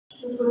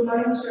Good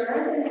morning,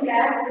 students. In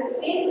class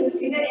 16, we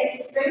see the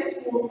exercise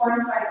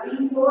 4.5.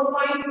 In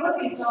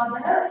 4.4, we saw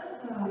the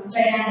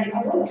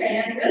triangle.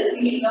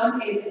 We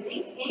learned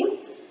everything. In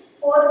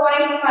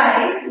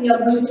 4.5, we are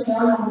going to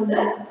learn about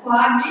the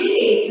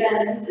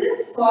quadrilateral. This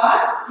is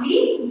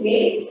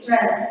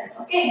quadrilateral.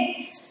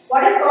 Okay.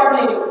 What is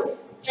quadrilateral?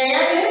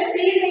 Triangle is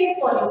three sides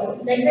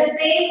polygon. Like the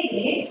same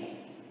way,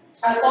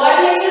 a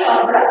quadrilateral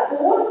or a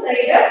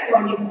four-sided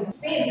polygon.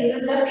 See, this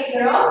is the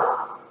figure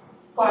of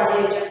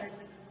quadrilateral.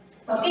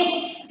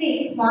 Okay,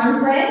 see one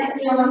side,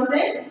 here one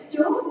side,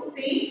 2,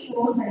 3,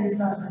 4 sides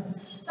are there.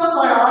 So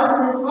for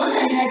all this one,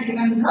 I have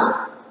given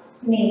the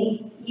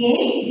name A,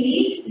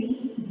 B, C,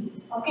 D.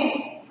 Okay,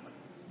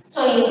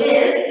 so in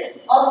this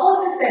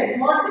opposite side,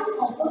 what is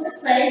opposite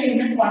side in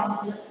the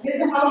quadrilateral? This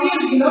is how we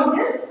denote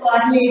this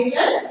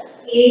quadrilateral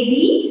A,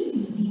 B,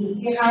 C, D.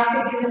 You have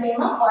to give the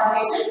name of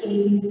quadrilateral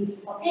A, B, C.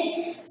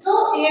 Okay,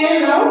 so here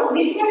now,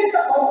 which one is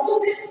the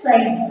opposite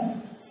sides?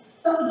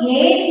 So AD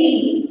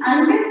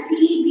and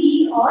CB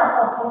are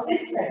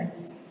opposite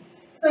sides.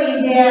 So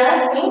if they are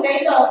asking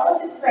write the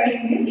opposite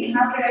sides means you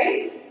have to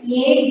write AD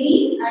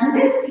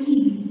and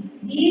CB.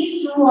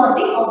 These two are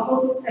the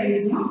opposite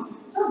sides. No?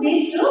 So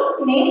these two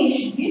name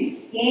should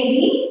be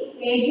AD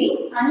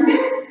and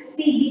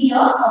CB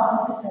are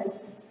opposite sides.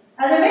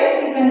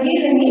 Otherwise you can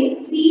give the name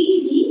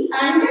CD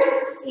and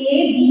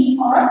AB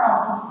are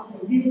opposite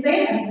sides. This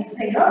side and this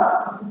side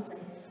are opposite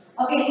sides.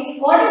 Okay,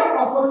 what is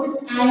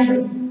opposite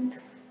angle?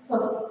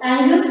 So,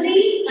 angle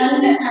C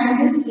and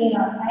angle A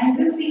are.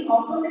 Angle C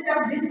opposite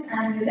of this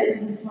angle is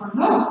this one.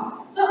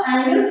 No? So,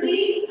 angle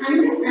C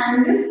and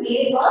angle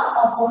A are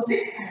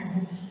opposite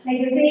angles.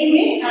 Like the same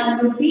way,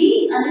 angle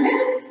B and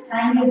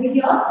angle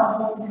B are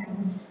opposite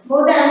angles.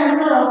 Both the angles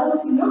are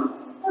opposite. No?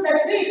 So,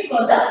 that's why it's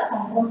called the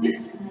opposite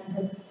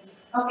angle.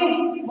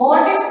 Okay.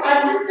 What is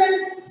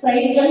adjacent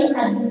sides and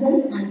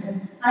adjacent angle?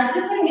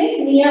 Adjacent means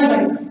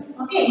nearby.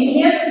 Okay,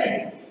 near the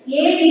sides.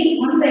 AD,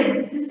 one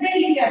side. This side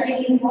we are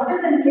taking. What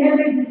is the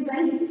nearby this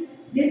side?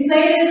 This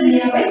side is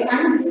nearby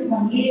and this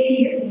one AD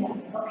is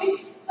nearby. Okay.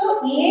 So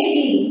AD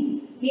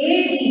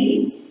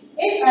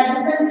is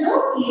adjacent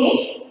to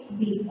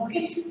AB.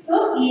 Okay.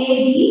 So AD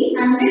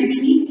and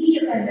DC you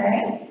can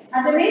write.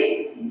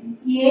 Otherwise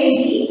AD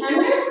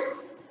and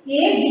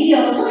AB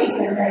also you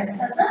can write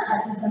as the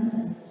adjacent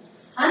sides.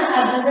 And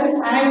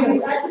adjacent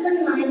angles.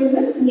 Adjacent angle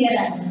means near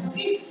angles.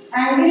 Okay.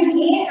 Angle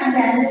A and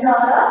angle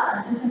R are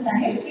adjacent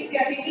angle. If you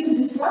are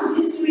taking this one,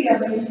 this two we are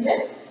going to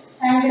get.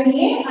 Angle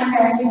A and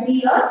angle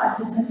B are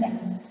adjacent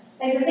angle.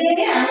 Like the same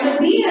way, angle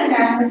B and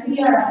angle C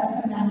are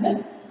adjacent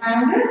angle.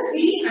 Angle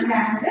C and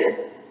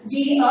angle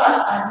D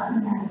are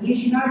adjacent angle. You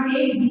should not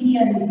take B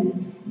and D.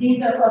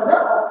 These are called the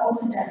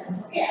opposite angle.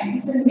 Okay,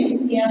 adjacent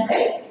means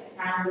nearby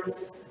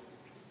angles.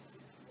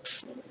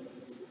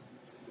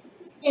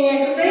 In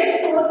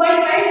exercise 4.5, the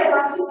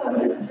first sum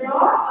is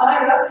draw a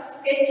rough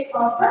sketch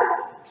of a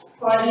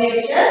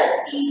quadrilateral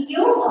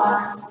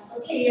PQRs.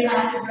 Okay, you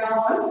have to draw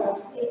one rough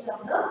sketch of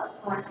the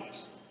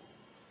quadrilateral.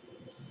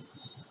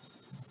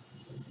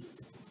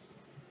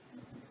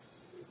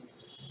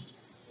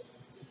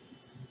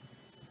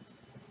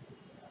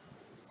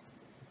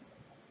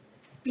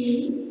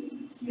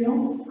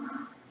 PQR.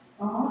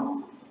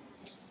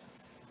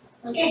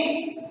 Okay,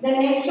 the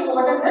next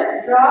what is the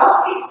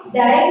draw its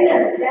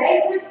diagonals.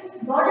 Diagonals,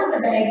 what is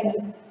the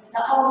diagonals?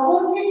 The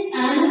opposite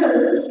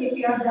angles, if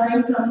you are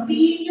drawing from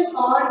P to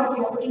R, if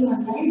you are putting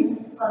one line,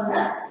 this is called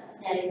the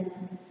diagonal.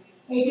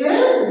 It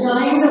will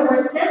join the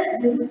vertex,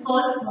 this is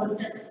called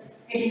vertex.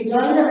 It will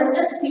join the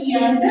vertex P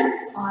and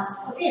R.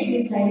 Okay,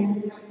 this line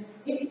is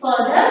it's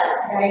called the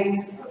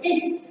diagonal.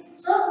 Okay,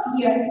 so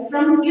here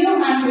from Q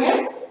and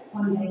S,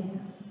 one diagonal.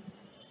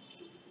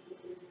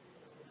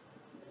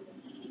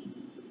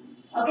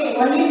 Okay,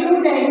 only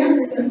two diagonals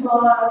you can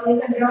draw in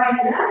the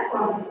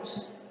quadrilateral.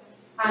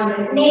 And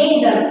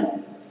name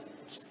them.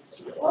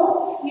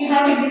 So you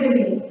have to give the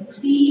name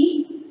P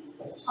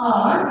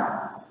R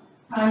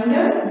and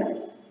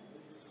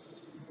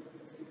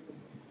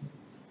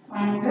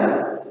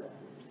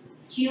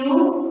Q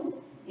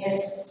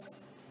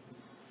S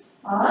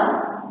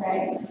are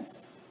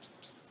diagonals.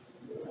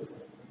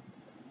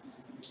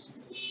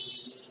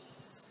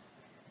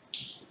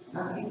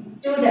 Okay,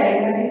 two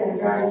diagonals you can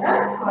draw in the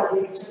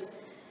quadrilateral.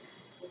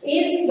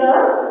 Is the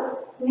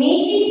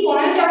meeting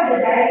point of the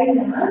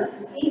diagonal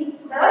in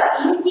the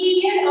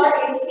interior or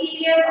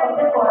exterior of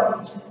the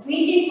quadrilateral.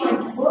 Meeting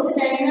point, both the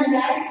diagonal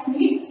that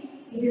meet,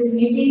 it is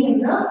meeting in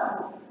the,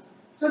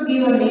 so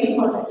give a name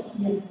for that.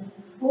 Yeah.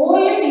 O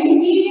is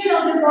interior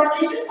of the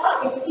quadrilateral or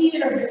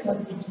exterior of the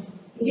quadrilateral?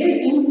 It is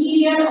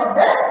interior of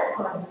the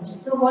quadrilateral.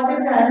 So what is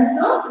the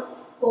answer?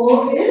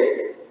 O is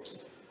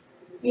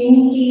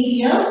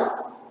interior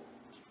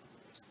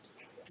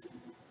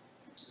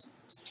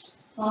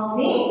of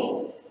the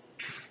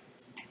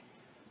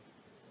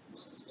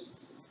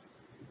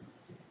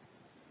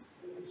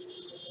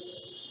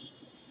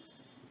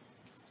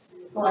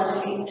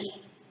quadrilateral.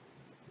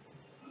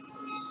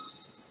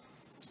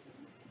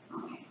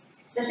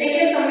 The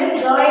second sum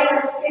is draw a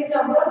sketch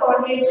of the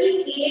quadrilateral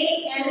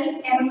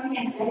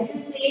KLMN. Like the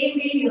same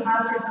way you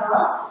have to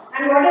draw.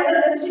 And what is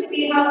the next?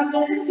 We have to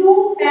do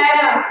two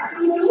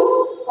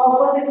two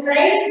opposite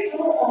sides,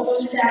 two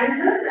opposite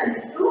angles, and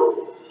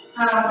two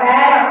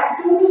pair of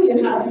two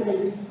you have to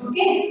write.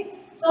 Okay.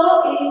 So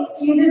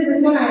in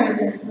this one I will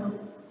tell. So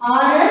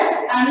RS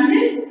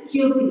and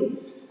QP.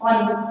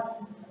 One.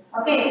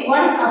 Okay,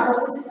 one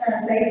opposite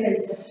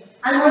sides.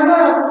 And one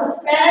more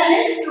opposite.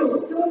 Pair is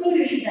two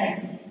you should write.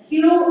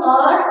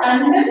 QR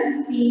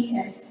and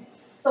PS.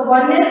 So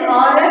one is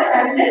RS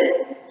and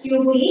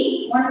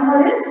QP. One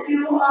more is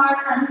QR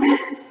and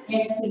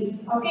SP.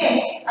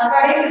 Okay.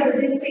 According to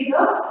this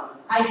figure,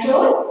 I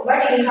told,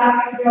 but you have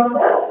to draw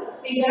the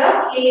figure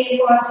of A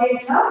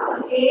quadrant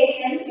of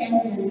A and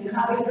M. You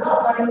have to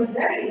draw according to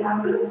that. You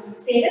have to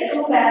say the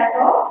two pairs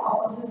of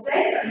opposite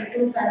sides and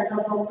two pairs of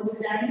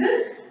opposite angle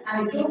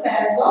and two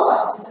pairs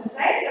of adjacent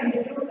sides and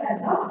two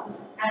pairs of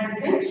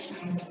adjacent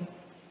angle.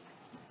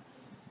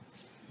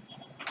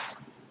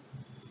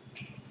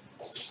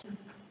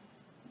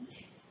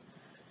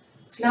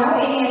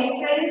 Now in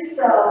exercise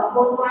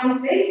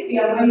 4.6 we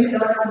are going to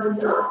learn about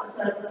the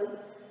circle.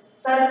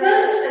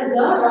 Circle is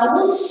a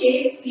round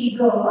shaped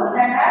figure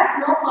that has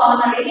no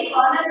corner. Any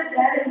corner is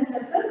there in the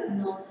circle?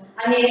 No.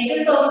 And the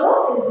edges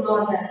also is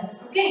not there.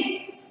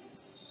 Okay.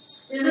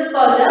 This is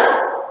called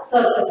a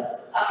circle.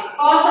 Okay.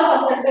 Parts of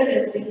a circle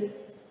is C.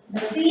 The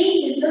C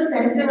is the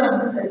center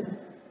of the circle.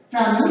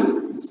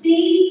 From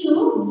C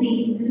to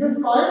B. This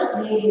is called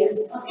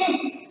radius.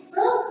 Okay.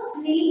 So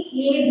C,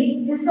 A,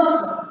 B. This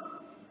also.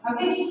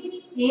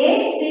 Okay,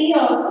 A, C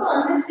also,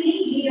 and the C,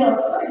 B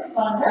also, it's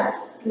called the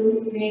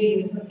two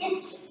radius.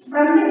 Okay, so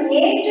from the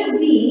A to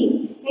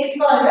B, it's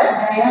called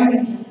a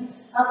diameter.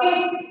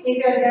 Okay, if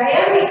your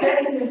diameter,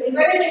 if you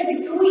divide it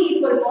into two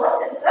equal parts,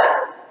 it's a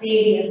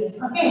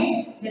radius.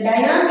 Okay, the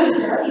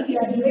diameter, if you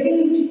are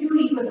dividing into two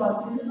equal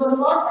parts, this is one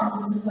part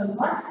and this is one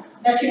part,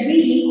 that should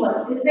be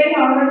equal. This side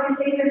how much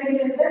 3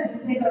 centimeters there,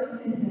 this side also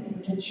 3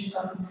 centimeters should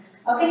come.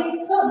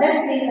 Okay, so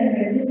that 3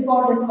 centimeters, this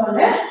part is called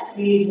a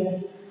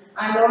radius.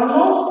 And one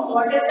more,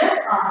 what is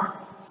the R?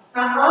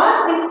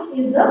 R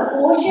is the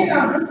portion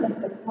of the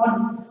circle.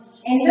 One.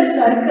 In the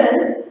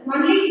circle,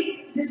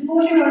 only this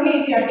portion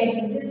only if you are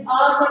taking, this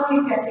R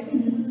only if you are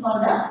taking, this is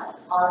called the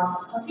R.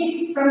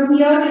 Okay. From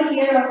here to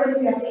here also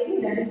if you are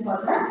taking, that is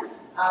called the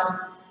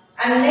R.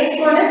 And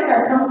next one is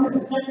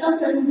circumference.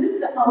 Circumference is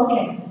the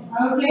outline.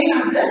 Outline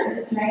of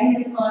this line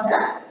is called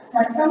the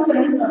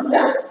circumference of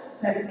the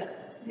circle.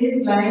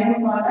 This line is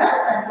called the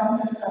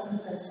circumference of the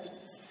circle.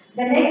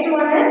 The next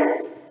one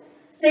is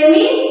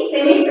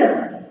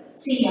semicircle,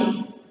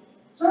 CM.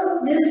 So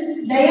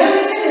this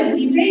diameter will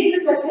divide the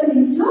circle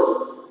into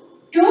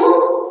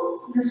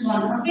two, this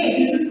one.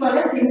 Okay, this is called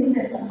a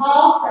semicircle,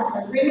 half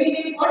circle. Semi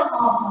means what?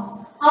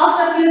 Half. Half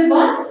circle is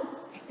what?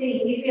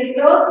 See, if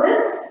you close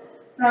this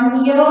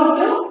from here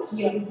to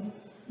here,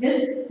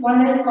 this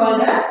one is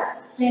called a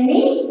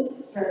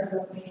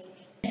semicircle.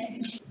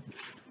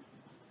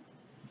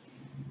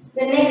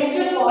 The next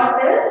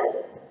part is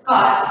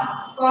chord.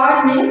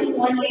 Chord means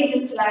only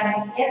this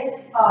line,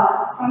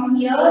 SR. From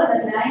here,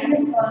 the line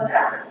is called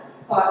a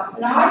chord.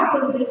 Not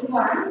to this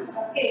one.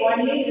 Okay,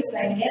 only this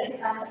line, S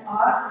and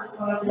R is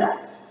called the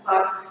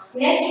chord.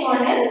 Next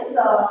one is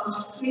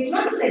which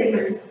one?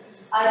 Segment.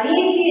 A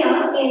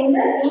region in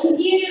the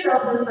interior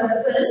of the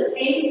circle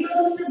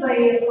enclosed by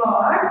a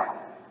chord,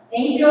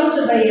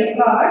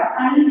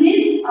 and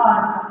this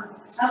arc.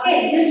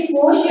 Okay, this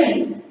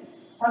portion.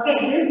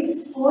 Okay,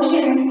 this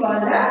portion is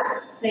called a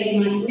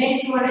segment.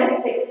 Next one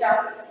is sector.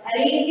 A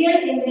region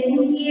in the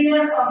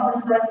interior of the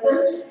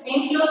circle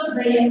enclosed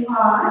by an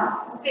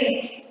arc.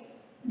 Okay,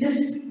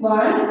 this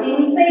one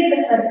inside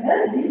the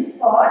circle, this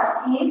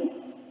part is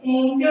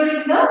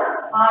including the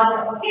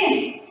arc.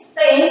 Okay,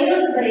 so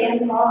enclosed by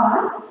an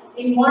arc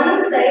in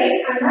one side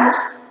and a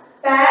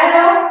pair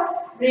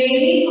of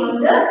radii on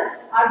the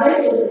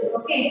other two sides.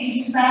 Okay,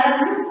 each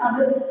parallel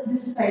other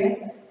this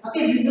side.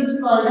 Okay, this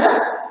is called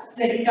a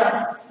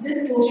sector.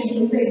 This portion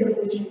inside the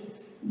portion.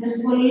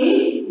 This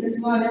fully, this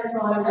one is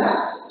called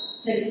a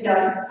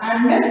sector.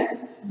 And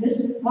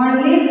this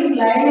only this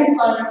line is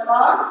called a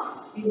chord.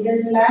 With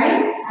this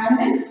line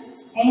and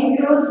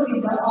enclosed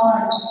with the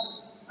arc.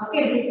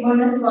 Okay, this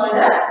one is called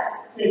a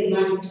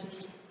segment.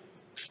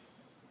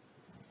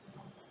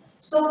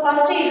 So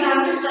first you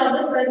have to start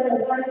the circle.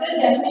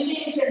 Circle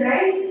definition you should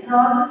write,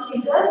 draw this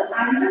figure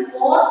and the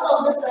parts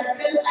of the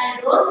circle I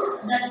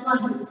wrote that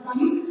one.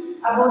 Some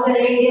about the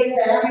radius,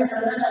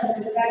 diameter,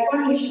 that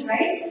one you should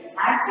write.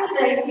 After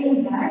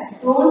writing that,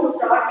 don't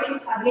start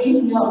it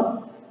again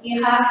here.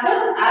 You have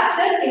to,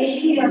 after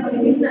finishing your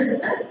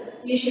semicircle,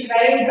 you should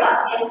write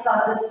the S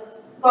or this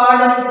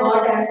chord is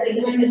what and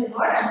segment is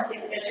what and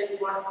sector is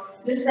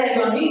what. This side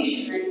only you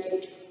should write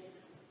it.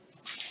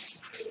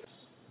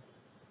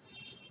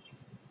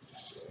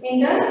 In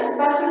the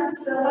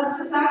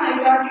first sum, I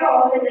taught you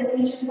all the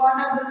definition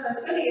part of the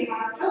circle. You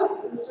have to,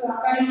 so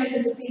according to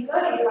this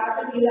figure, you have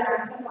to give the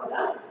answer for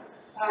the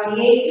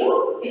A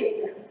to H.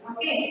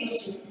 Okay,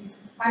 question.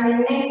 And the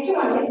next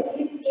one is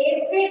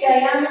every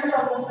diameter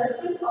of the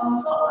circle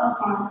also a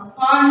cone.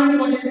 Cone is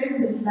what is it?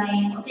 This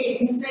line. Okay,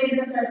 inside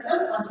the circle,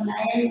 one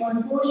line,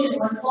 one portion,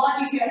 one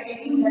part if you are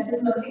taking, that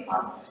is only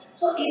cone.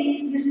 So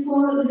in this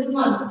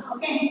one,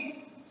 okay.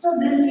 So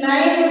this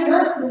line is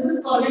this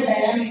is called a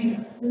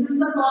diameter. This is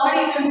the chord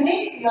you can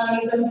say. Yeah,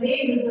 you can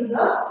say this is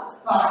the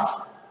chord.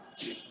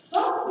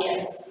 So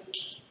yes,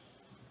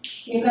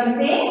 you can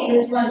say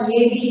this one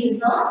AB is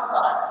the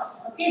chord.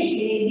 Okay,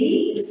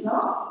 AB is the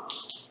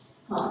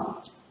chord.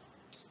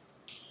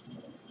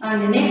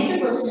 And the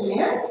next question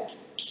is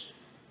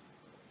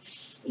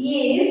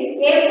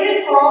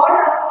every chord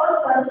of a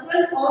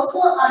circle also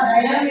a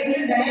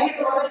diameter?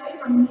 Diameter what is it?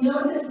 From here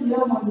to here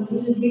only. It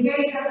will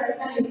divide the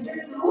circle into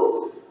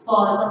two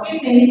chords. Okay,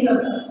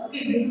 semicircle.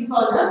 Okay, this is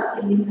called a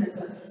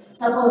semicircle.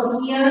 Suppose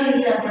here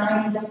you are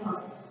drawing the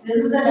chord. This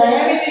is the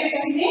diameter you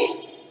can say?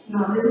 No,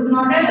 this is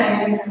not a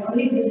diameter.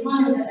 Only this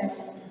one is a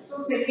diameter. So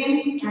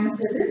second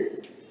answer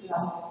is no.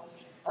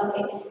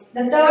 Okay.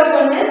 The third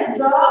one is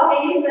draw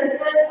any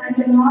circle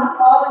and mark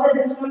all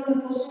this one the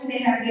question they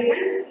have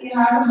given. You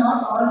have to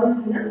mark all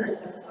this in the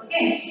circle.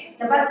 Okay.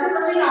 The first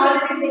question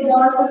already they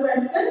draw the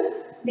circle.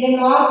 They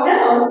marked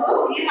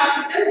also. You have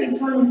to tell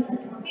which one is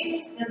circle.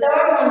 Okay. The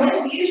third one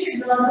is you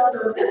should draw the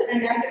circle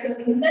and after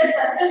pressing that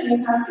circle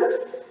you have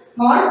to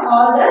mark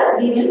all the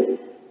given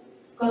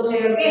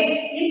question.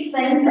 Okay. It's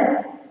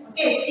center.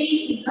 Okay. C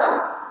is the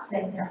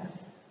center.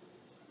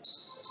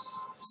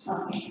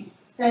 Okay.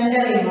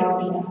 Center is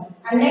marked here.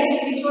 And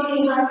next, which one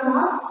you have to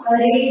mark? A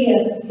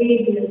radius.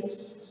 Radius.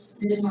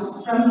 This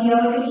one. From here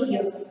to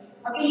here.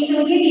 Okay, you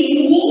can give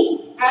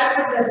any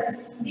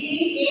alphabets. A, B,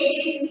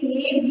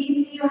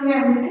 C only I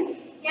am giving.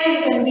 Here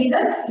you can give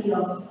the E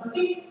also.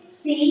 Okay.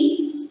 C,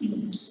 E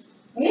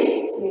is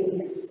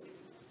radius.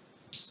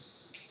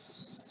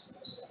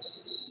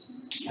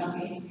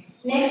 Okay.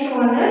 Next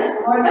one is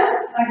what?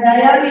 A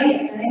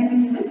diameter.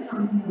 Diameter is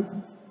from here.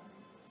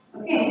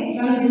 Okay,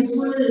 from this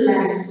full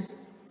line.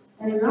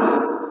 Is the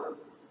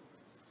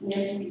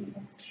yes P.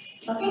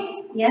 Okay,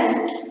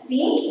 yes P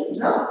is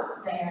the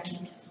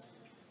diameter.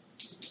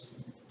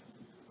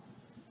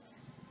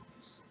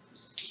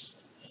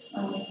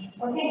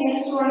 Okay,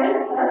 next one is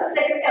a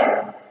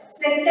sector.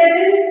 Sector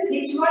is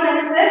which one I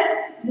said?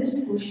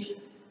 This portion.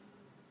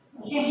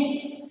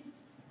 Okay,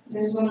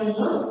 this one is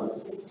the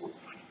sector.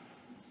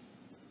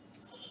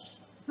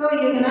 So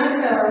you cannot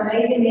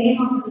write the name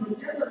of the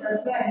sector, so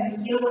that's why I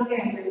am here only I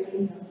am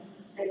writing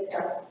the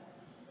sector.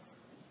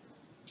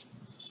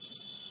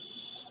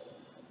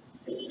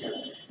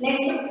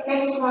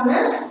 Next one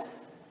is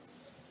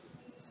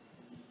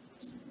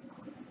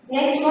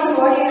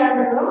what you have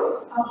to do?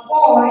 A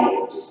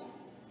point.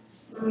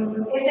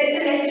 A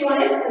sector. Next one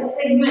is a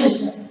segment.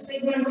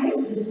 Segment means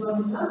this one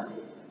is the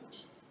segment.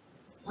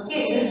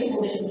 Okay, this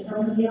portion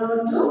from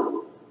here to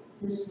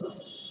this one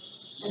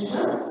is the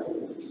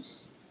segment.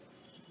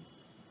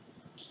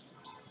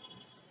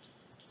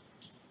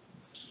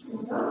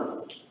 Is the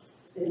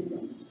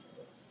segment.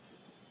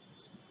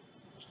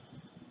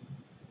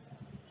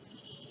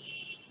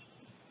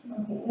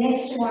 Okay.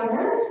 Next one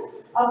is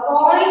a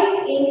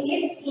point in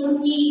its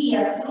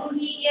interior.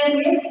 Interior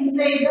means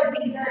inside the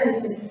figure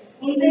is it.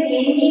 Inside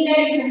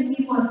anywhere you can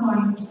keep one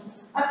point.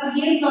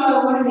 Okay, give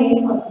one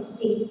name for this T.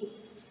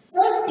 So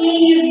T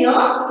is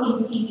your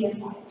interior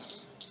point.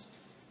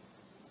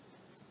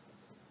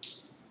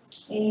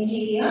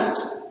 Interior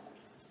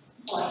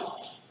point.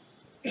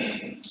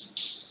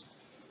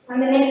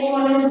 And the next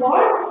one is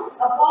what?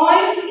 A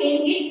point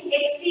in its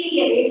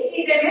exterior.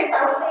 Exterior means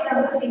outside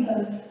of the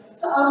figure.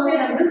 So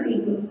outside of the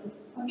figure.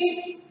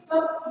 Okay.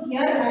 So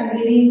here I am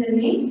giving the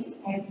name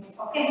X.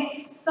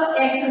 Okay. So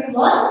X is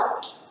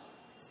what?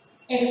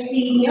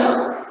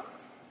 Exterior.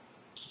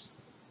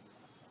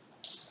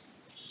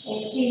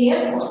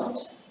 Exterior point.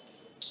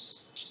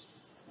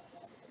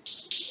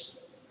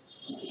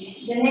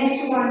 The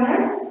next one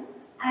is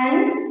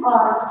an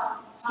arc.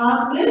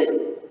 Arc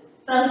is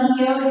from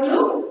here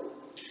to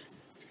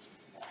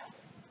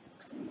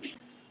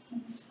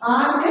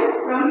arc is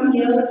from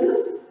here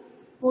to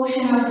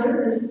portion of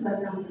this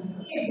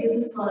circumference. Okay, this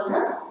is called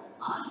the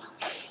arc.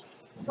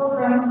 So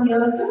from here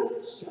to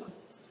here.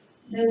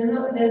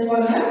 This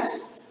one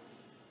is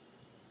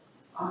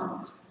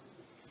arc.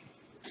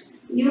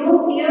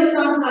 You use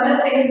some color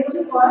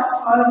pencil for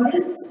all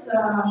this.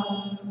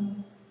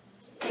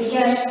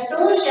 Here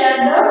to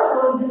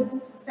share this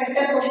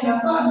sector portion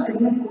also and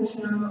segment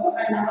portion also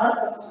and arc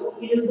also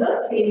use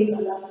the same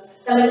color.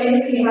 Color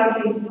pencil you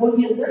have to use. Don't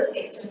use the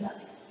sketch color.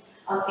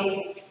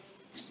 Okay.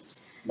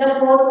 The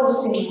fourth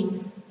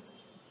question.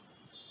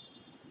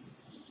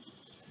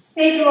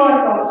 Say true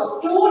or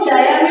false. Two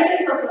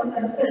diameters of a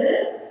circle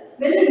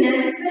will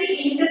necessarily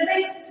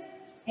intersect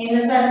in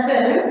the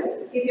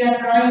circle if you are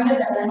drawing the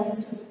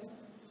diameter.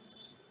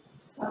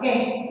 Okay,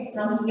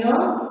 from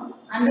here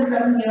and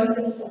from here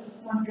to here.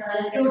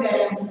 Two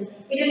diameters.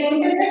 It will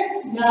intersect?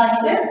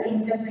 Yeah, it is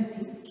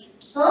intersecting.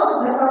 So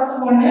the first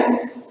one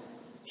is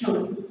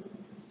 2.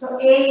 So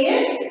A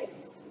is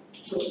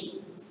 2.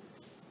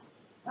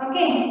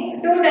 Okay,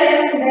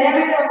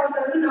 diameter of a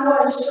circle. Now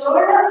I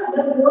showed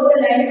the both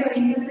the lines are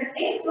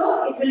intersecting,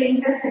 so it will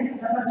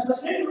intersect. The first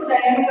question, two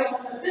diameter of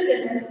a circle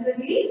will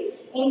necessarily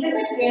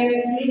intersect. Yes,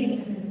 it will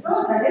intersect.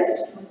 So that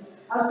is true.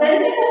 A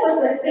center of a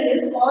circle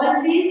is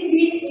always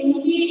in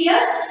interior.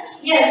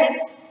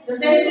 Yes, the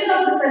center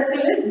of the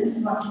circle is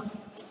this one.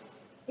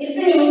 It's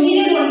an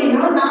interior only,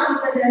 no,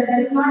 not that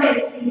is not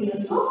exterior.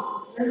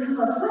 So this is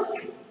also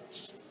true.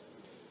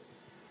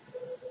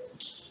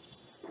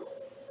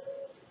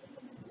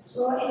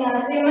 So in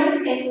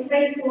assignment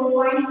exercise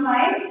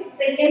 4.5,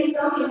 second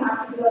sum you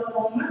have to do as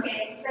homework.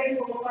 Exercise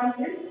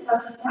 4.6,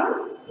 first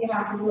sum you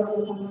have to do as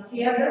homework.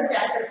 Here the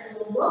chapter is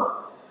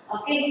over.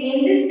 Okay,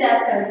 in this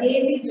chapter,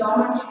 basic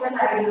geometrical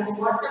ideas,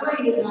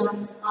 whatever you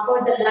learn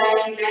about the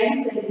line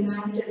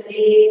segment,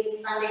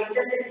 rays, and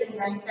intersecting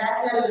line,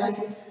 parallel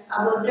line,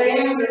 about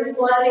triangles,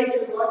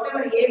 quadrilateral,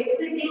 whatever,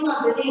 everything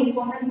are very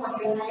important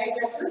for your higher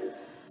classes.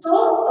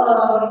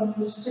 So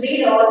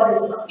read all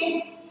this.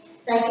 Okay,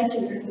 thank you,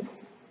 children.